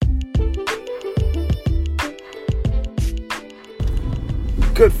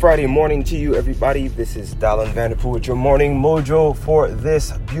Good Friday morning to you, everybody. This is Dallin Vanderpool with your morning mojo for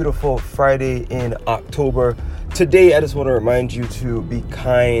this beautiful Friday in October. Today, I just want to remind you to be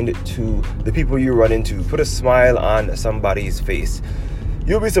kind to the people you run into. Put a smile on somebody's face.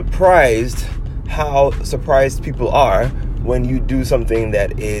 You'll be surprised how surprised people are when you do something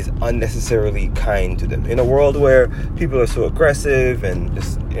that is unnecessarily kind to them. In a world where people are so aggressive and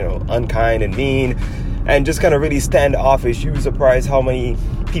just, unkind and mean and just kind of really standoffish, you'd be surprised how many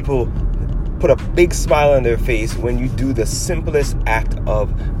people put a big smile on their face when you do the simplest act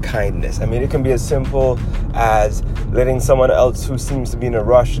of kindness. I mean, it can be as simple as letting someone else who seems to be in a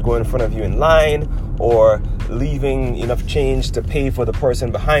rush go in front of you in line, or leaving enough change to pay for the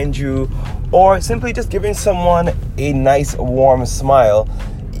person behind you, or simply just giving someone a nice warm smile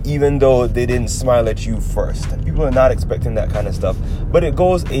even though they didn't smile at you first. People are not expecting that kind of stuff, but it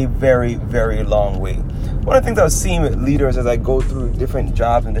goes a very, very long way. One of the things I've seen with leaders as I go through different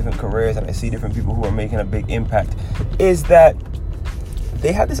jobs and different careers and I see different people who are making a big impact is that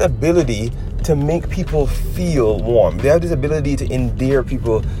they have this ability to make people feel warm. They have this ability to endear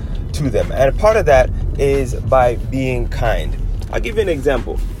people to them. And part of that is by being kind. I'll give you an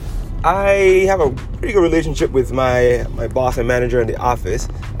example. I have a pretty good relationship with my boss and manager in the office.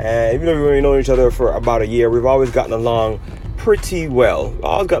 And even though we've only known each other for about a year, we've always gotten along pretty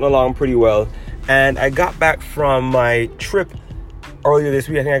well. And I got back from my trip earlier this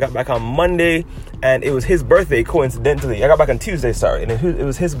week. I think I got back on Monday, and it was his birthday coincidentally. I got back on Tuesday, and it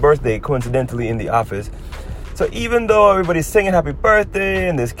was his birthday coincidentally in the office. So even though everybody's singing happy birthday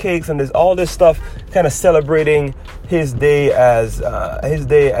and there's cakes and there's all this stuff kind of celebrating his day as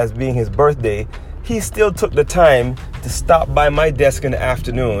being his birthday, he still took the time to stop by my desk in the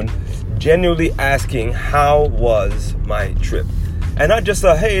afternoon, genuinely asking how was my trip. And not just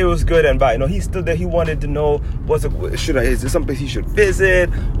hey, it was good and bye. No, he stood there. He wanted to know, is there some place he should visit?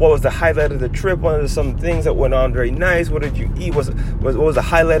 What was the highlight of the trip? What are some things that went on very nice? What did you eat? What was the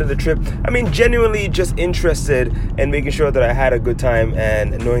highlight of the trip? I mean, genuinely just interested in making sure that I had a good time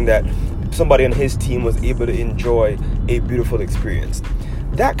and knowing that somebody on his team was able to enjoy a beautiful experience.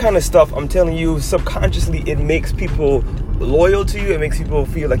 That kind of stuff, I'm telling you, subconsciously, it makes people loyal to you. It makes people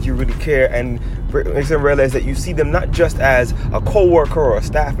feel like you really care, and makes them realize that you see them not just as a co-worker or a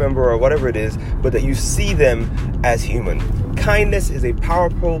staff member or whatever it is, but that you see them as human. Kindness is a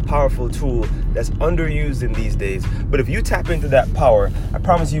powerful tool that's underused in these days. But if you tap into that power, I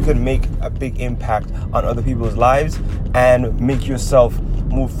promise you can make a big impact on other people's lives and make yourself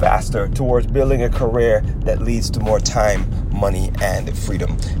move faster towards building a career that leads to more time, money, and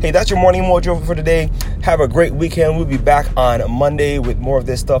freedom. Hey, that's your morning mojo for today. Have a great weekend. We'll be back on Monday with more of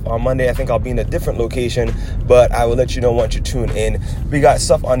this stuff. On Monday, I think I'll be in a different location, but I will let you know once you tune in. We got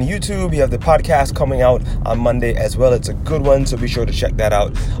stuff on YouTube. We have the podcast coming out on Monday as well. It's a good one, so be sure to check that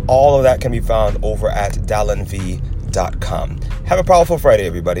out. All of that can be found over at dallinv.com. Have a powerful Friday,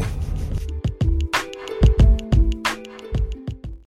 everybody.